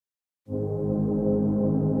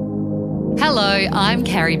I'm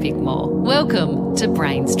Carrie Bickmore. Welcome to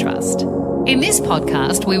Brains Trust. In this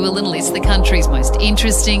podcast, we will enlist the country's most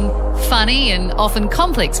interesting, funny and often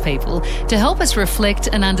complex people to help us reflect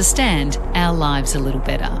and understand our lives a little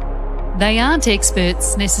better. They aren't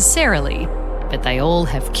experts necessarily, but they all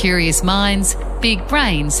have curious minds, big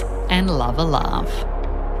brains and love a laugh.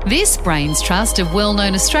 This Brains Trust of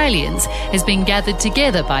well-known Australians has been gathered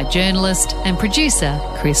together by journalist and producer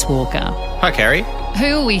Chris Walker. Hi, Carrie.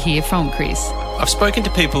 Who are we hear from, Chris? I've spoken to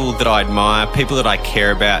people that I admire, people that I care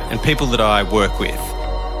about, and people that I work with.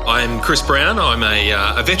 I'm Chris Brown. I'm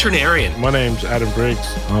a veterinarian. My name's Adam Briggs.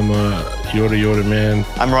 I'm a Yorta man.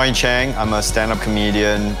 I'm Ryan Chang. I'm a stand-up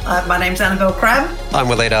comedian. My name's Annabelle Crabb. I'm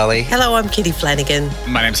Waleed Ali. Hello, I'm Kitty Flanagan.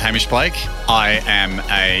 My name's Hamish Blake. I am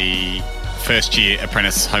a first-year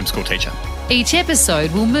apprentice homeschool teacher. Each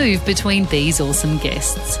episode will move between these awesome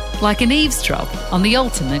guests, like an eavesdrop on the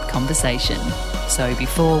ultimate conversation. So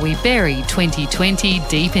before we bury 2020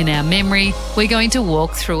 deep in our memory, we're going to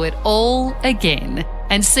walk through it all again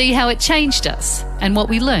and see how it changed us and what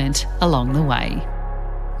we learnt along the way.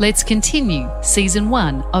 Let's continue Season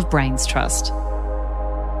 1 of Brains Trust.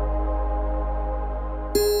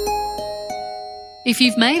 If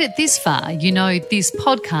you've made it this far, you know this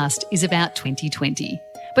podcast is about 2020.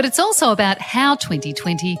 But it's also about how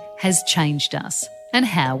 2020 has changed us and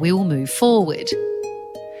how we will move forward.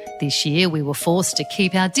 This year we were forced to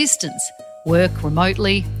keep our distance, work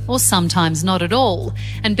remotely or sometimes not at all,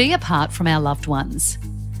 and be apart from our loved ones.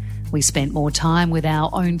 We spent more time with our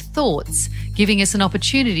own thoughts, giving us an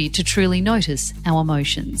opportunity to truly notice our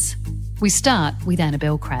emotions. We start with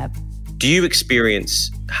Annabelle Crabb. Do you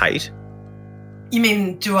experience hate? You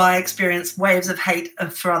mean, do I experience waves of hate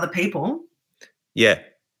for other people? Yeah.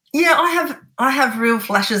 Yeah, I have real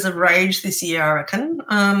flashes of rage this year, I reckon.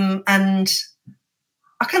 And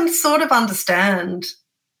I can sort of understand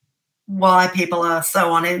why people are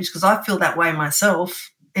so on edge because I feel that way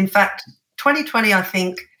myself. In fact, 2020, I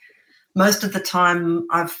think most of the time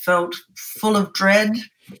I've felt full of dread,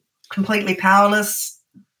 completely powerless,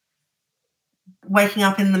 waking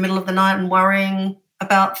up in the middle of the night and worrying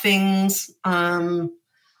about things,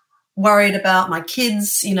 worried about my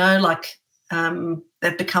kids,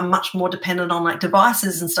 they've become much more dependent on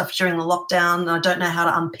devices and stuff during the lockdown, and I don't know how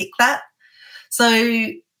to unpick that. So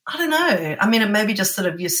I don't know. I mean, it may be just sort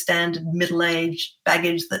of your standard middle-aged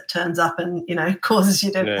baggage that turns up and, causes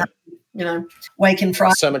you to have, wake and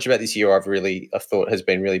fright. So much about this year I've thought has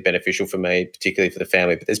been really beneficial for me, particularly for the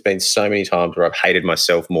family, but there's been so many times where I've hated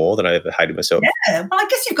myself more than I ever hated myself. Yeah, well, I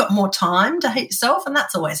guess you've got more time to hate yourself and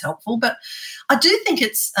that's always helpful, but I do think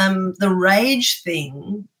it's the rage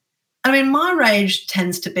thing. I mean, my rage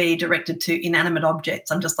tends to be directed to inanimate objects.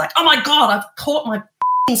 I'm just like, oh, my God, I've caught my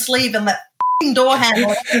sleeve in that door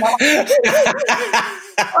handle.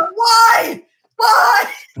 Why?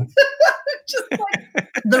 Just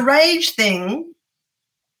the rage thing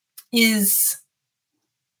is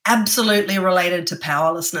absolutely related to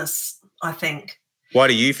powerlessness, I think. Why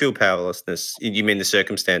do you feel powerlessness? You mean the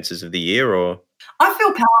circumstances of the year or? I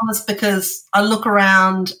feel powerless because I look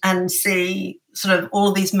around and see sort of all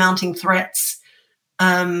of these mounting threats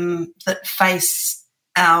that face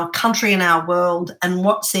our country and our world and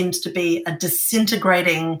what seems to be a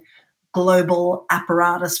disintegrating global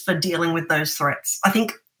apparatus for dealing with those threats. I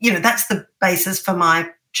think, that's the basis for my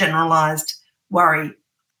generalised worry.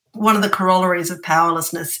 One of the corollaries of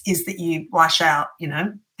powerlessness is that you lash out,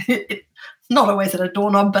 not always at a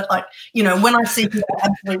doorknob, but when I see people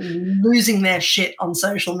absolutely losing their shit on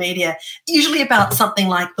social media, usually about something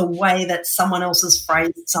like the way that someone else has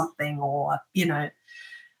phrased something or,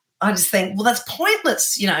 I just think, well, that's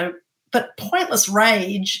pointless, but pointless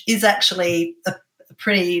rage is actually a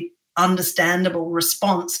pretty understandable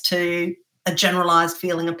response to a generalised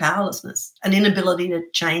feeling of powerlessness, an inability to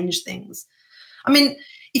change things. I mean,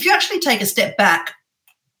 if you actually take a step back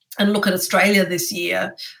and look at Australia this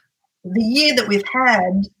year, the year that we've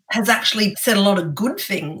had has actually said a lot of good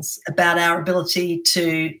things about our ability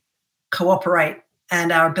to cooperate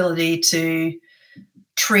and our ability to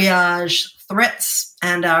triage threats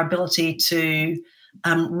and our ability to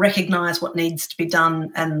recognise what needs to be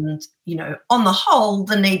done and, on the whole,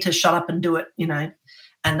 the need to shut up and do it,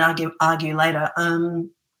 and argue later.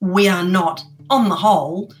 We are not, on the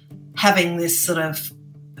whole, having this sort of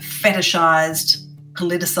fetishised,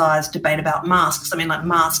 politicised debate about masks. I mean,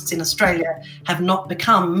 masks in Australia have not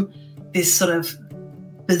become this sort of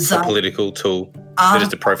bizarre... A political tool. They're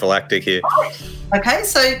just a prophylactic here. Okay,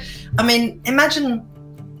 so, I mean, imagine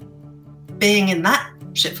being in that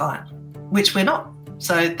shit fight, which we're not.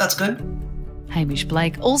 So that's good. Hamish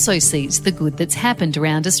Blake also sees the good that's happened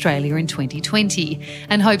around Australia in 2020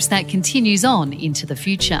 and hopes that continues on into the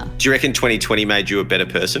future. Do you reckon 2020 made you a better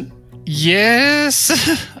person? Yes.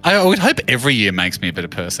 I would hope every year makes me a better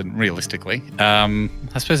person, realistically. I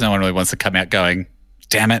suppose no one really wants to come out going,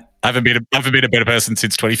 damn it, I haven't been a better person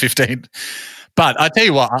since 2015. But I tell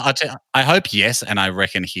you what, I hope yes, and I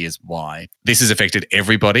reckon here's why. This has affected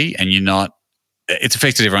everybody, and it's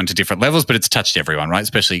affected everyone to different levels, but it's touched everyone, right?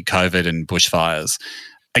 Especially COVID and bushfires.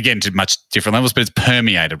 Again, to much different levels, but it's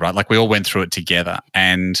permeated, right? Like we all went through it together.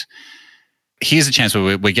 And here's a chance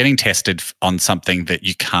where we're getting tested on something that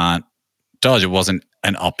you can't dodge. It wasn't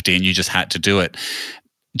an opt-in, you just had to do it.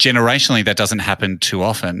 Generationally, that doesn't happen too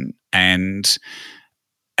often. And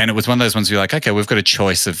it was one of those ones where you're like, okay, we've got a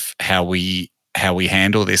choice of how we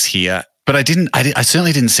handle this here. But I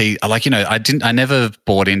certainly didn't see, I never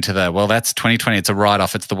bought into that's 2020, it's a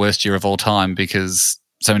write-off, it's the worst year of all time because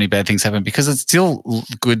so many bad things happen, because it's still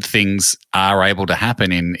good things are able to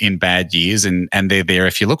happen in bad years, and they're there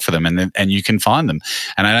if you look for them, and you can find them.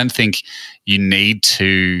 And I don't think you need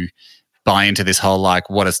to buy into this whole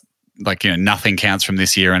nothing counts from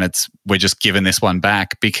this year and we're just giving this one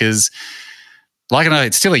back, because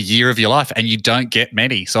it's still a year of your life and you don't get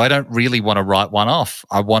many. So I don't really want to write one off.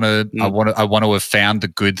 I want to have found the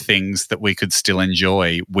good things that we could still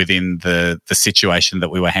enjoy within the situation that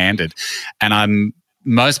we were handed. And I'm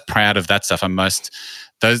most proud of that stuff. I'm glad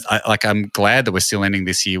that we're still ending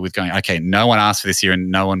this year with going, okay, no one asked for this year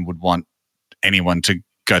and no one would want anyone to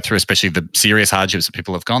go through, especially the serious hardships that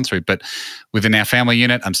people have gone through. But within our family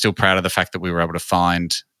unit, I'm still proud of the fact that we were able to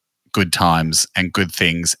find good times and good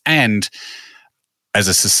things. And as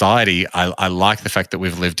a society, I like the fact that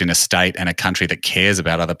we've lived in a state and a country that cares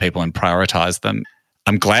about other people and prioritise them.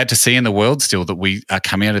 I'm glad to see in the world still that we are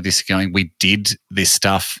coming out of this going, we did this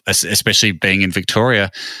stuff, especially being in Victoria,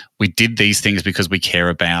 we did these things because we care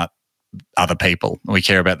about other people. We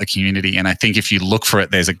care about the community. And I think if you look for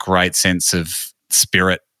it, there's a great sense of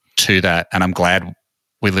spirit to that. And I'm glad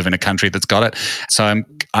we live in a country that's got it. So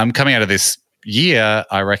I'm coming out of this year,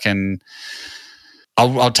 I reckon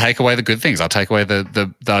I'll take away the good things. I'll take away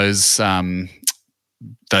those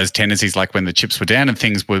tendencies, like when the chips were down and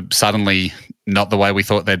things were suddenly not the way we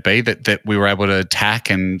thought they'd be, that we were able to attack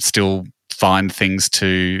and still find things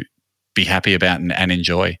to be happy about and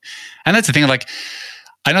enjoy. And that's the thing,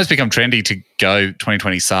 I know it's become trendy to go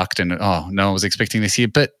 2020 sucked and, no one was expecting this year,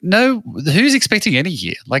 but no, who's expecting any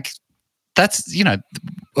year? That's,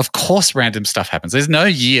 of course random stuff happens. There's no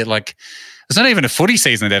year, there's not even a footy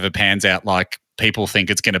season that ever pans out like people think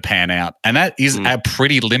it's going to pan out. And that is a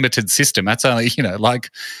pretty limited system. That's only,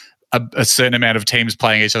 a certain amount of teams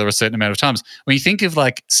playing each other a certain amount of times. When you think of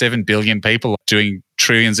 7 billion people doing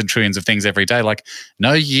trillions and trillions of things every day,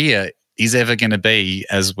 no year is ever going to be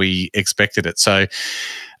as we expected it. So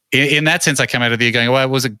in that sense, I come out of the year going, it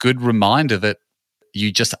was a good reminder that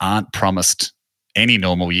you just aren't promised any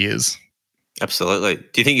normal years. Absolutely.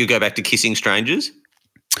 Do you think you'll go back to kissing strangers?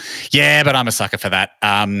 Yeah, but I'm a sucker for that.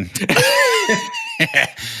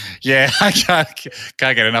 Yeah, I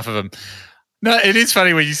can't get enough of them. No, it is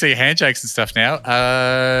funny when you see handshakes and stuff now.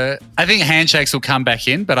 I think handshakes will come back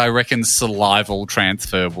in, but I reckon salival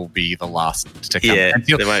transfer will be the last to come. Yeah,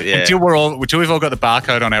 until we've all got the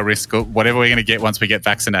barcode on our wrist, whatever we're going to get once we get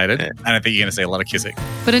vaccinated. Yeah. And I think you're going to see a lot of kissing.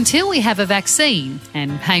 But until we have a vaccine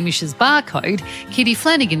and Hamish's barcode, Kitty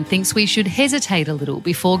Flanagan thinks we should hesitate a little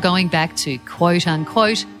before going back to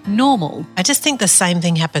quote-unquote normal. I just think the same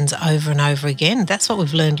thing happens over and over again. That's what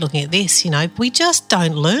we've learned looking at this. We just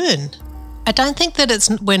don't learn. I don't think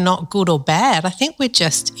that we're not good or bad. I think we're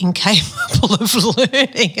just incapable of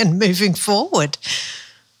learning and moving forward.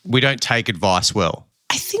 We don't take advice well.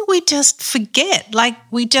 I think we just forget.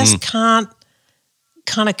 We just can't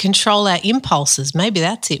kind of control our impulses. Maybe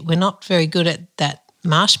that's it. We're not very good at that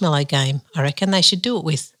marshmallow game. I reckon they should do it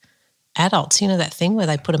with adults. You know that thing where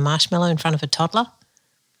they put a marshmallow in front of a toddler?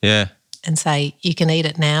 Yeah. And say, you can eat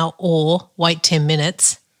it now or wait 10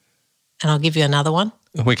 minutes and I'll give you another one.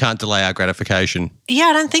 We can't delay our gratification. Yeah,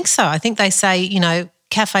 I don't think so. I think they say,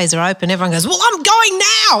 cafes are open. Everyone goes, well, I'm going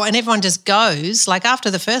now. And everyone just goes.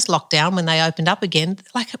 After the first lockdown when they opened up again,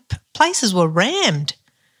 places were rammed.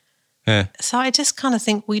 Yeah. So I just kind of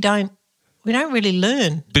think we don't really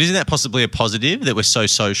learn. But isn't that possibly a positive, that we're so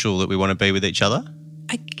social that we want to be with each other?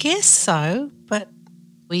 I guess so, but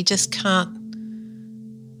we just can't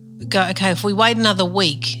go, okay, if we wait another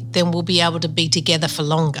week, then we'll be able to be together for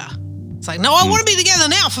longer. It's no, I want to be together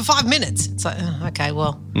now for 5 minutes. It's okay,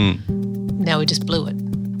 well, now we just blew it.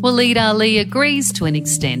 Waleed Ali agrees to an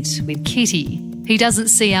extent with Kitty. He doesn't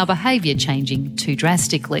see our behaviour changing too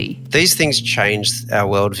drastically. These things change our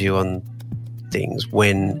worldview on things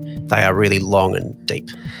when they are really long and deep.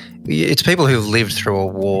 It's people who've lived through a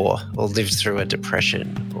war or lived through a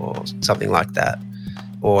depression or something like that.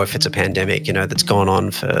 Or if it's a pandemic, that's gone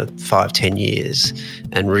on for 5-10 years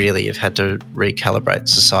and really have had to recalibrate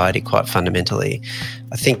society quite fundamentally.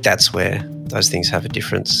 I think that's where those things have a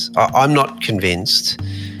difference. I'm not convinced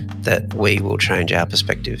that we will change our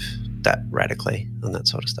perspective that radically on that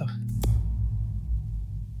sort of stuff.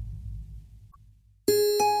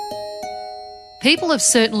 People have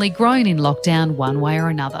certainly grown in lockdown one way or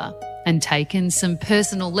another and taken some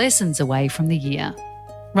personal lessons away from the year.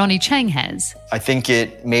 Ronnie Chang has. I think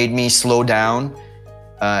it made me slow down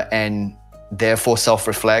and therefore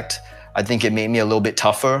self-reflect. I think it made me a little bit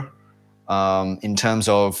tougher in terms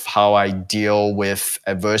of how I deal with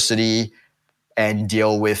adversity and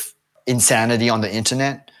deal with insanity on the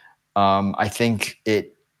internet. I think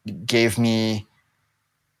it gave me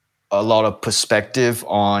a lot of perspective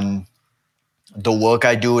on the work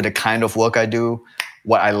I do, the kind of work I do,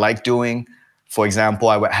 what I like doing. For example,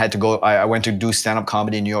 I went to do stand-up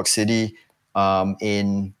comedy in New York City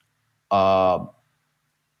in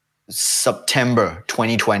September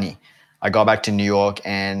 2020. I got back to New York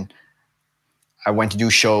and I went to do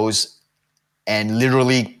shows and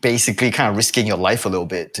literally basically kind of risking your life a little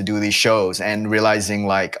bit to do these shows and realizing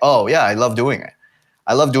like, oh yeah, I love doing it.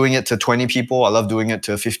 I love doing it to 20 people. I love doing it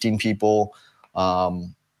to 15 people.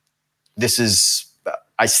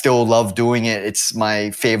 I still love doing it. It's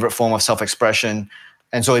my favorite form of self-expression.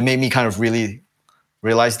 And so it made me kind of really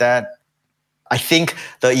realize that. I think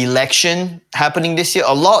the election happening this year,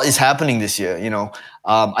 a lot is happening this year,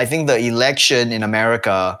 I think the election in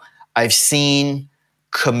America, I've seen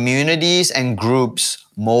communities and groups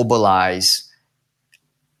mobilize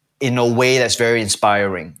in a way that's very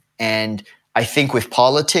inspiring. And I think with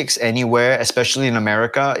politics anywhere, especially in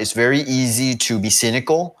America, it's very easy to be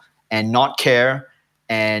cynical and not care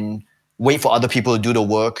and wait for other people to do the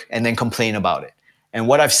work and then complain about it. And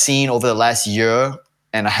what I've seen over the last year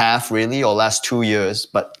and a half really, or last 2 years,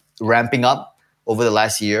 but ramping up over the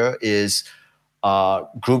last year is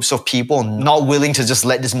groups of people not willing to just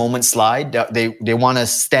let this moment slide. They want to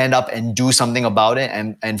stand up and do something about it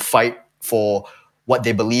and fight for what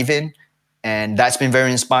they believe in. And that's been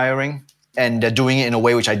very inspiring. And they're doing it in a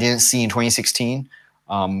way which I didn't see in 2016.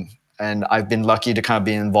 And I've been lucky to kind of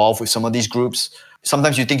be involved with some of these groups.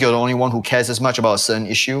 Sometimes you think you're the only one who cares as much about a certain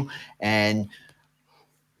issue, and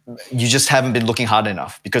you just haven't been looking hard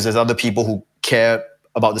enough because there's other people who care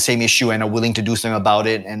about the same issue and are willing to do something about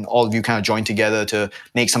it, and all of you kind of join together to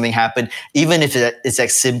make something happen, even if it's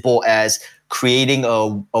as simple as creating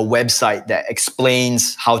a website that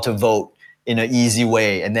explains how to vote in an easy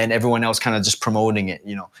way, and then everyone else kind of just promoting it.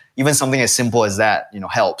 Even something as simple as that,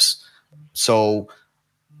 helps. So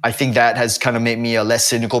I think that has kind of made me a less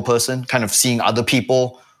cynical person, kind of seeing other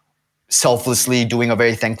people selflessly doing a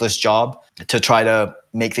very thankless job to try to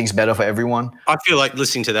make things better for everyone. I feel like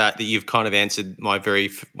listening to that you've kind of answered one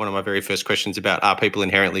of my very first questions about, are people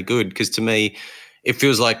inherently good? Because to me, it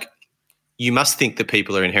feels like you must think that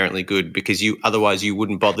people are inherently good, because otherwise you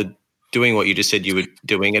wouldn't bother doing what you just said you were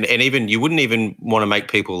doing, and even you wouldn't even want to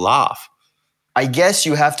make people laugh. I guess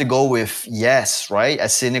you have to go with yes, right?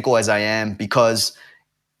 As cynical as I am, because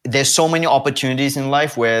there's so many opportunities in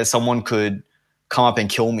life where someone could come up and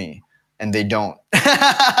kill me, and they don't.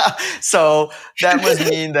 So that must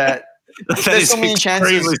mean that there's so many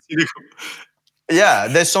chances. Yeah,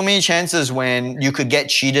 there's so many chances when you could get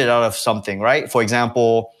cheated out of something, right? For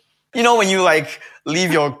example, when you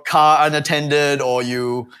leave your car unattended, or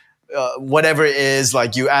you whatever it is,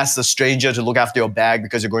 you ask a stranger to look after your bag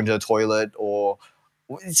because you're going to the toilet, or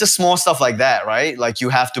it's just small stuff like that, right? You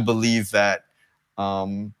have to believe that.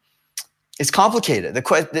 It's complicated.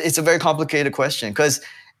 It's a very complicated question because,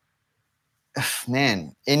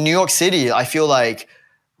 man, in New York City, I feel like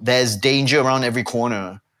there's danger around every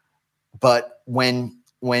corner. But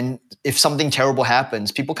if something terrible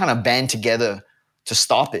happens, people kind of band together to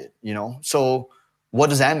stop it, So what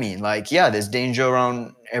does that mean? There's danger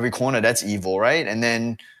around every corner. That's evil, right?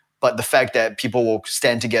 But the fact that people will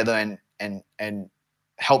stand together and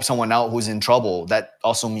help someone out who's in trouble, that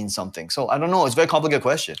also means something. So I don't know. It's a very complicated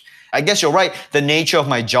question. I guess you're right. The nature of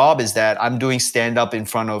my job is that I'm doing stand-up in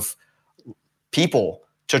front of people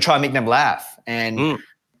to try and make them laugh. And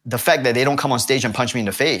the fact that they don't come on stage and punch me in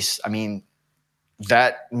the face, I mean,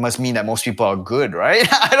 that must mean that most people are good, right?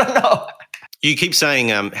 I don't know. You keep saying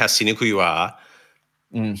how cynical you are.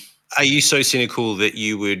 Are you so cynical that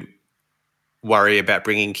you would worry about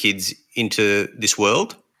bringing kids into this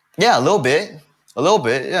world? Yeah, a little bit,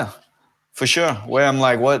 yeah, for sure. Where I'm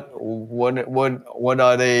like, what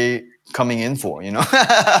are they coming in for? You know,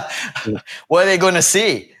 what are they going to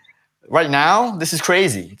see? Right now, this is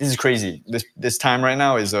crazy. This time right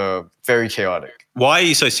now is very chaotic. Why are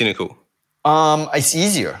you so cynical? It's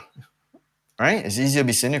easier, right? It's easier to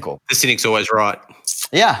be cynical. The cynic's always right.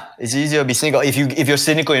 Yeah, it's easier to be cynical. If you're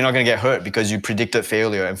cynical, you're not going to get hurt because you predicted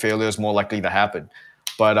failure, and failure is more likely to happen.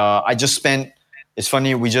 But it's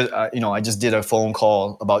funny. I just did a phone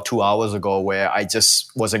call about 2 hours ago where I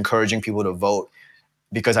just was encouraging people to vote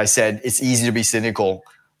because I said it's easy to be cynical.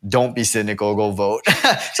 Don't be cynical. Go vote.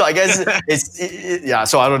 So I guess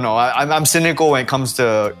So I don't know. I'm cynical when it comes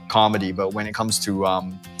to comedy, but when it comes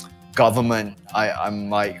to government, I'm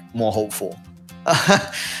like more hopeful.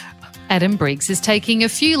 Adam Briggs is taking a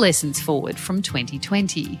few lessons forward from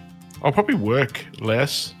 2020. I'll probably work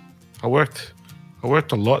less. I worked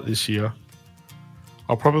a lot this year.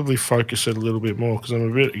 I'll probably focus it a little bit more because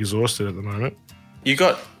I'm a bit exhausted at the moment.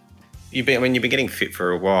 You've been getting fit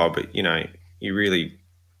for a while, but you really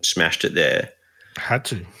smashed it there. Had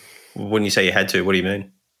to. When you say you had to, what do you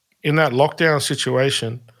mean? In that lockdown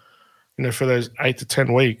situation, for those 8 to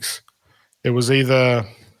 10 weeks, it was either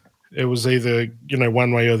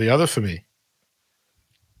one way or the other for me.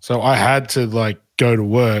 So I had to go to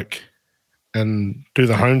work and do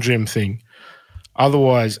the home gym thing.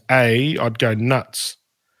 Otherwise, A, I'd go nuts.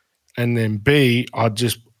 And then B, I'd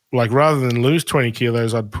just rather than lose 20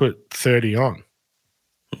 kilos, I'd put 30 on.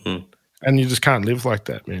 Mm-hmm. And you just can't live like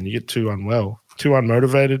that, man. You get too unwell, too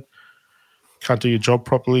unmotivated, can't do your job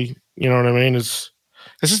properly. You know what I mean? It's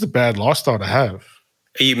just a bad lifestyle to have.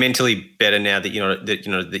 Are you mentally better now that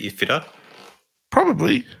that you're fitter?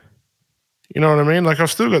 Probably. You know what I mean? I've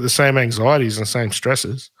still got the same anxieties and same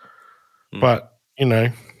stresses, but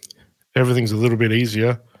everything's a little bit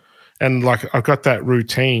easier. And I've got that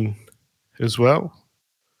routine as well,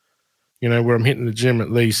 where I'm hitting the gym at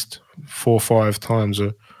least 4 or 5 times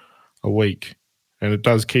a week, and it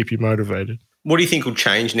does keep you motivated. What do you think will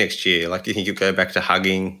change next year? Do you think you'll go back to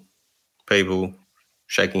hugging people,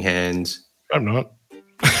 shaking hands? I'm not.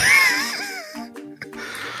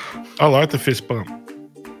 I like the fist bump.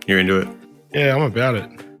 You're into it? Yeah, I'm about it.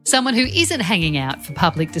 Someone who isn't hanging out for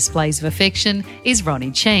public displays of affection is Ronnie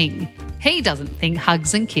Cheng. He doesn't think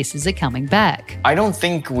hugs and kisses are coming back. I don't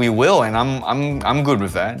think we will, and I'm good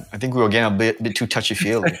with that. I think we were getting a bit too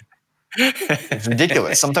touchy-feely. It's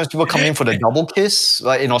ridiculous. Sometimes people come in for the double kiss.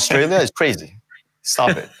 In Australia, it's crazy.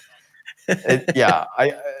 Stop it.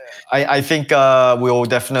 I think we'll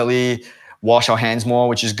definitely wash our hands more,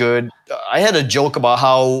 which is good. I had a joke about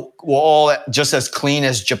how we're all just as clean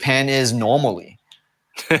as Japan is normally.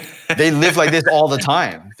 They live like this all the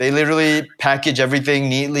time. They literally package everything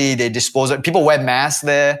neatly. They dispose of. People wear masks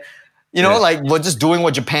there. We're just doing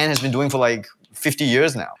what Japan has been doing for 50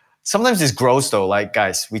 years now. Sometimes it's gross though.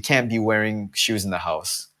 Guys, we can't be wearing shoes in the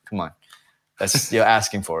house. Come on. You're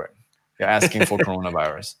asking for it. You're asking for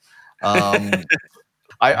coronavirus.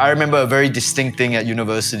 I remember a very distinct thing at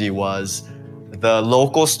university was the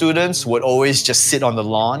local students would always just sit on the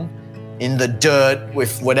lawn in the dirt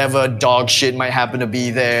with whatever dog shit might happen to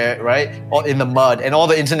be there, right? Or in the mud. And all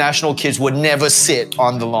the international kids would never sit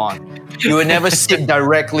on the lawn. You would never sit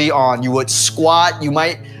directly on. You would squat. You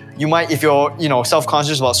might, if you're,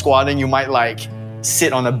 self-conscious about squatting, you might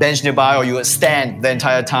sit on a bench nearby, or you would stand the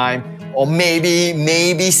entire time, or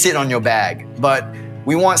maybe sit on your bag. But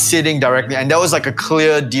we want sitting directly. And that was a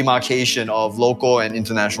clear demarcation of local and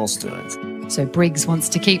international students. So Briggs wants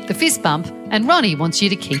to keep the fist bump and Ronnie wants you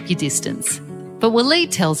to keep your distance. But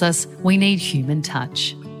Waleed tells us we need human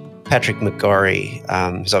touch. Patrick McGorry,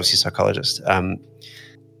 who's obviously a psychologist, I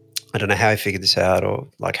don't know how he figured this out, or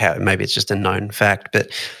how maybe it's just a known fact,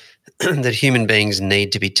 but that human beings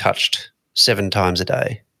need to be touched 7 times a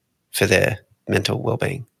day for their mental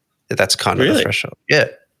well-being. That's kind of the threshold. Yeah.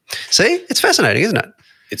 See, it's fascinating, isn't it?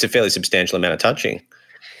 It's a fairly substantial amount of touching.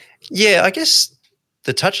 Yeah, I guess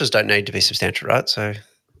the touches don't need to be substantial, right? So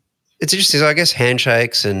it's interesting. So I guess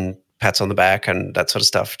handshakes and pats on the back and that sort of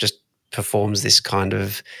stuff just performs this kind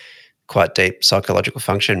of quite deep psychological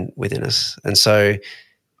function within us. And so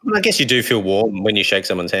I guess you do feel warm when you shake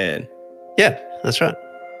someone's hand. Yeah, that's right.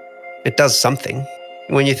 It does something.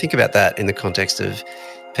 When you think about that in the context of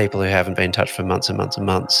people who haven't been touched for months and months and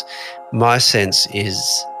months, my sense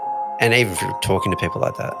is, and even from talking to people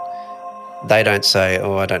like that, they don't say,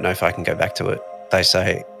 oh, I don't know if I can go back to it. They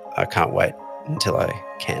say, I can't wait until I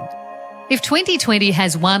can. If 2020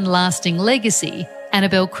 has one lasting legacy,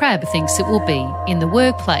 Annabelle Crabb thinks it will be in the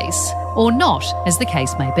workplace, or not, as the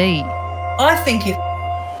case may be. I think if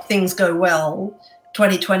things go well,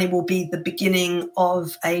 2020 will be the beginning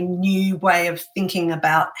of a new way of thinking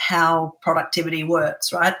about how productivity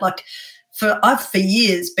works, right? Like I've for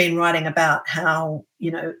years been writing about how,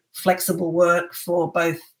 flexible work for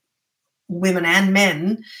both women and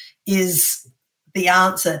men is the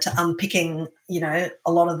answer to unpicking, a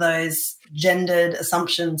lot of those gendered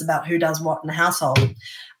assumptions about who does what in a household.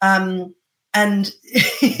 And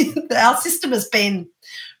our system has been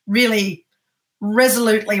really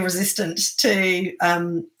resolutely resistant to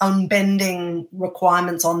unbending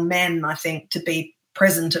requirements on men, I think, to be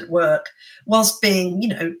present at work, whilst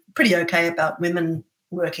being, pretty okay about women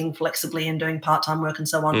working flexibly and doing part-time work and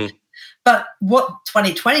so on. But what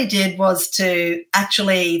 2020 did was to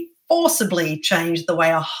actually forcibly change the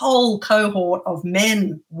way a whole cohort of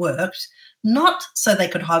men worked, not so they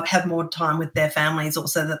could have more time with their families or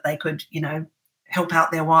so that they could, help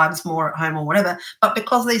out their wives more at home or whatever, but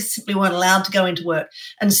because they simply weren't allowed to go into work.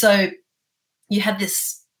 And so you had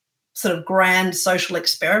this sort of grand social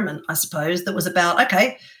experiment, I suppose, that was about,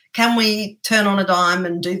 okay, can we turn on a dime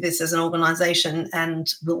and do this as an organisation, and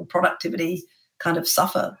will productivity kind of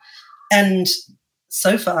suffer? And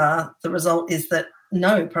so far the result is that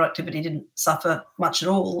no, productivity didn't suffer much at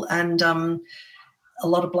all. And a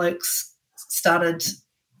lot of blokes started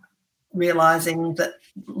realising that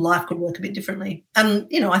life could work a bit differently. And,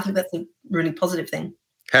 I think that's a really positive thing.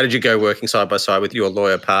 How did you go working side by side with your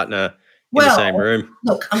lawyer partner in the same room?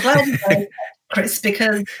 Look, I'm glad you know, Chris,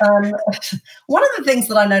 because one of the things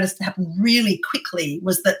that I noticed happen really quickly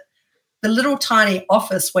was that the little tiny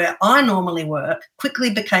office where I normally work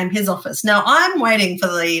quickly became his office. Now, I'm waiting for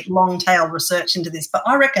the long-tail research into this, but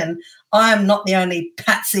I reckon I am not the only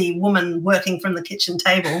patsy woman working from the kitchen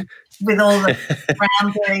table with all the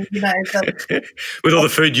rounding, with all the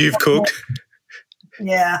food you've cooked.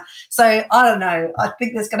 Yeah. So I don't know. I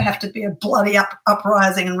think there's going to have to be a bloody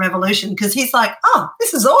uprising and revolution, because he's like, oh,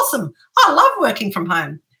 this is awesome. I love working from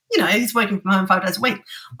home. He's working from home 5 days a week.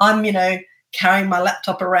 I'm, carrying my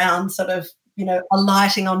laptop around, sort of,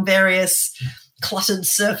 alighting on various cluttered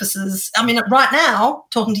surfaces. I mean, right now,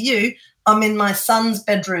 talking to you, I'm in my son's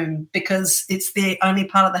bedroom because it's the only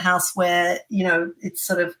part of the house where, it's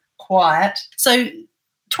sort of quiet. So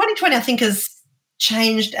 2020, I think, has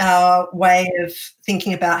changed our way of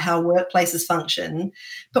thinking about how workplaces function.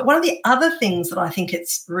 But one of the other things that I think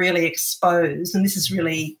it's really exposed, and this is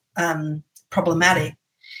really problematic,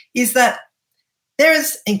 is that there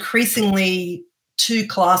is increasingly two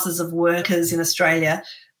classes of workers in Australia: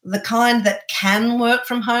 the kind that can work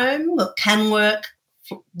from home, that can work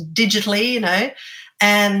digitally,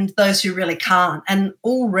 and those who really can't. And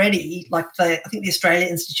already, I think the Australia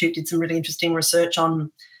Institute did some really interesting research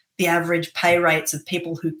on the average pay rates of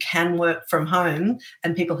people who can work from home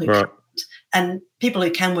and people who can't. And people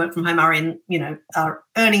who can work from home are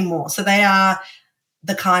earning more. So they are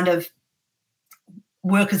the kind of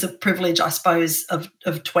workers of privilege, I suppose, of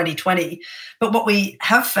 2020. But what we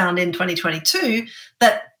have found in 2022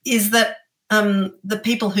 is that the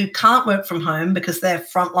people who can't work from home because they're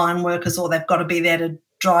frontline workers, or they've got to be there to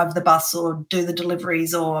drive the bus or do the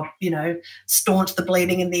deliveries or, staunch the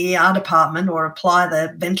bleeding in the ER department or apply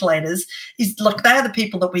the ventilators, is like they are the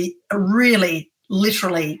people that we really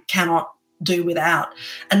literally cannot do without.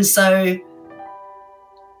 And so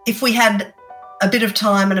if we had a bit of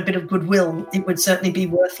time and a bit of goodwill, it would certainly be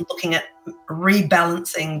worth looking at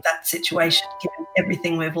rebalancing that situation, given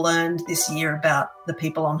everything we've learned this year about the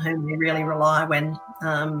people on whom we really rely when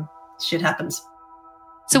shit happens.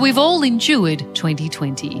 So we've all endured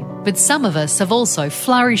 2020, but some of us have also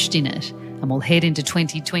flourished in it, and we'll head into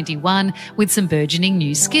 2021 with some burgeoning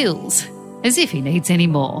new skills. As if he needs any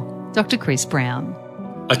more. Dr. Chris Brown.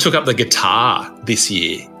 I took up the guitar this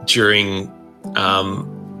year during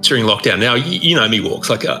lockdown. Now, you know me, Walks.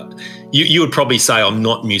 You would probably say I'm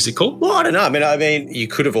not musical. Well, I don't know. I mean, you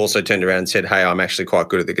could have also turned around and said, "Hey, I'm actually quite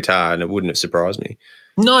good at the guitar," and it wouldn't have surprised me.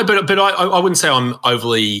 No, but I wouldn't say I'm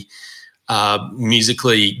overly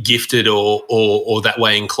musically gifted or that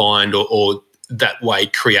way inclined or that way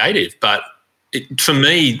creative. But for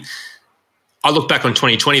me, I look back on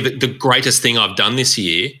 2020. The greatest thing I've done this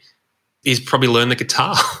year is probably learn the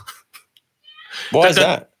guitar. Why is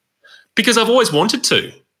that? Because I've always wanted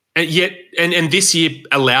to. And this year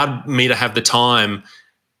allowed me to have the time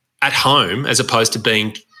at home as opposed to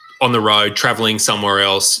being on the road, traveling somewhere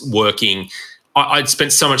else, working. I'd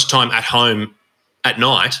spent so much time at home at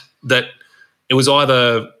night that it was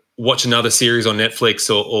either watch another series on Netflix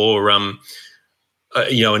or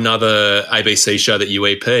another ABC show that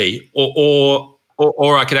UEP,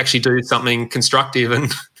 or I could actually do something constructive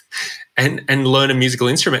and learn a musical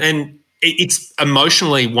instrument. And it's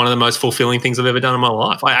emotionally one of the most fulfilling things I've ever done in my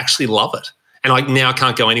life. I actually love it. And I now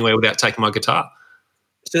can't go anywhere without taking my guitar.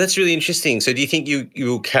 So that's really interesting. So do you think you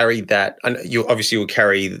will carry that? And you obviously will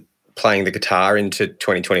carry playing the guitar into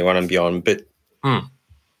 2021 and beyond, but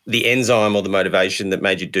the enzyme or the motivation that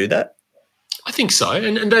made you do that? I think so.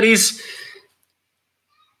 And that is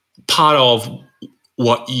part of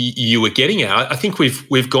what you were getting at. I think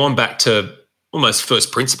we've gone back to almost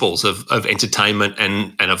first principles of entertainment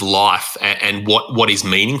and of life and what is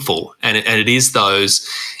meaningful. And it is those,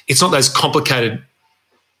 it's not those complicated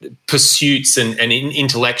pursuits and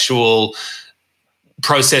intellectual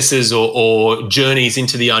processes or journeys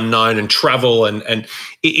into the unknown and travel. And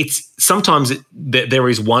it's sometimes there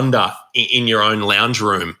is wonder in your own lounge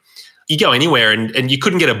room. You go anywhere and you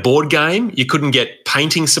couldn't get a board game. You couldn't get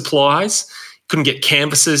painting supplies. Couldn't get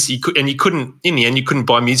canvases. You couldn't, in the end, you couldn't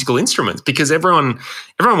buy musical instruments because everyone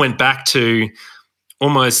went back to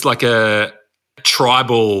almost like a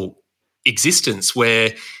tribal existence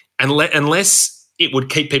where unless it would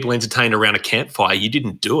keep people entertained around a campfire, you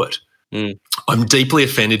didn't do it. I'm deeply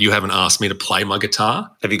offended you haven't asked me to play my guitar.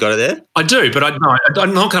 Have you got it there? I do, but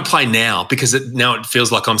I'm not going to play now because now it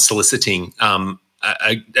feels like I'm soliciting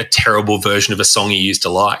a terrible version of a song you used to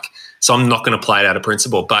like. So I'm not going to play it out of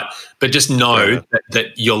principle, but just know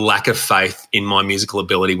that your lack of faith in my musical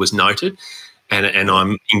ability was noted, and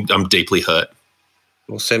I'm deeply hurt.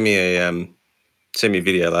 Well, send me a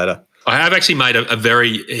video later. I have actually made a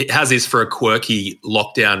very, how's this for a quirky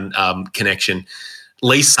lockdown connection?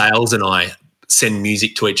 Lee Sales and I send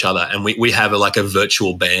music to each other, and we have a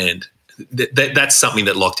virtual band. That's something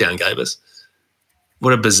that lockdown gave us.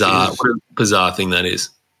 What a bizarre thing that is.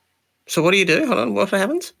 So what do you do? Hold on, what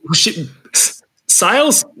happens?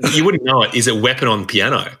 Sales, you wouldn't know it, is a weapon on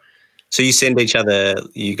piano. So you send each other,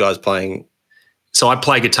 you guys playing? So I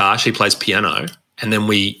play guitar, she plays piano, and then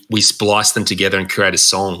we splice them together and create a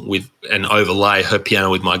song with and overlay her piano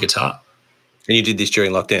with my guitar. And you did this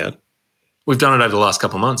during lockdown? We've done it over the last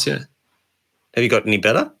couple of months, yeah. Have you got any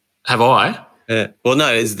better? Have I? Yeah. Well,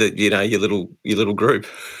 no, it's that your little group.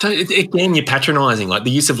 Again, you're patronising. Like the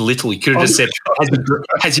use of little, you could have just said,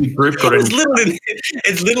 "Has your group got?" It's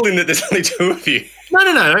little in that there's only two of you.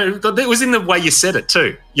 No. It was in the way you said it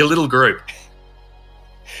too. Your little group.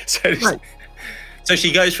 So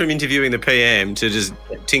she goes from interviewing the PM to just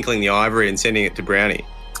tinkling the ivory and sending it to Brownie.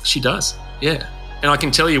 She does, yeah. And I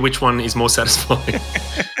can tell you which one is more satisfying.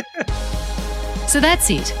 So that's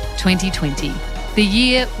it, 2020. The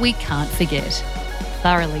year we can't forget.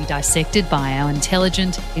 Thoroughly dissected by our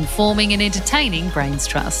intelligent, informing and entertaining Brains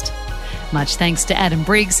Trust. Much thanks to Adam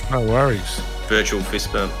Briggs. No worries. Virtual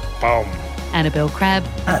fist bump. Boom. Annabelle Crabb.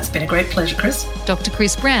 It's been a great pleasure, Chris. Dr.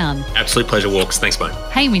 Chris Brown. Absolute pleasure, Walks. Thanks, mate.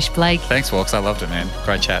 Hamish Blake. Thanks, Walks. I loved it, man.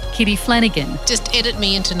 Great chat. Kitty Flanagan. Just edit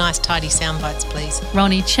me into nice, tidy sound bites, please.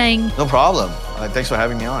 Ronnie Cheng. No problem. Thanks for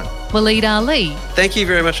having me on. Waleed Ali. Thank you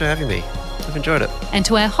very much for having me. I've enjoyed it. And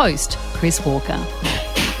to our host, Chris Walker.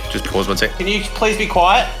 Just pause 1 sec. Can you please be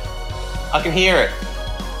quiet? I can hear it.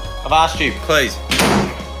 I've asked you, please.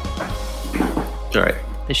 All right.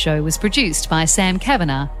 The show was produced by Sam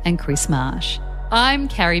Kavanagh and Chris Marsh. I'm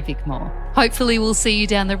Carrie Bickmore. Hopefully we'll see you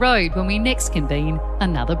down the road when we next convene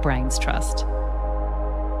another Brains Trust.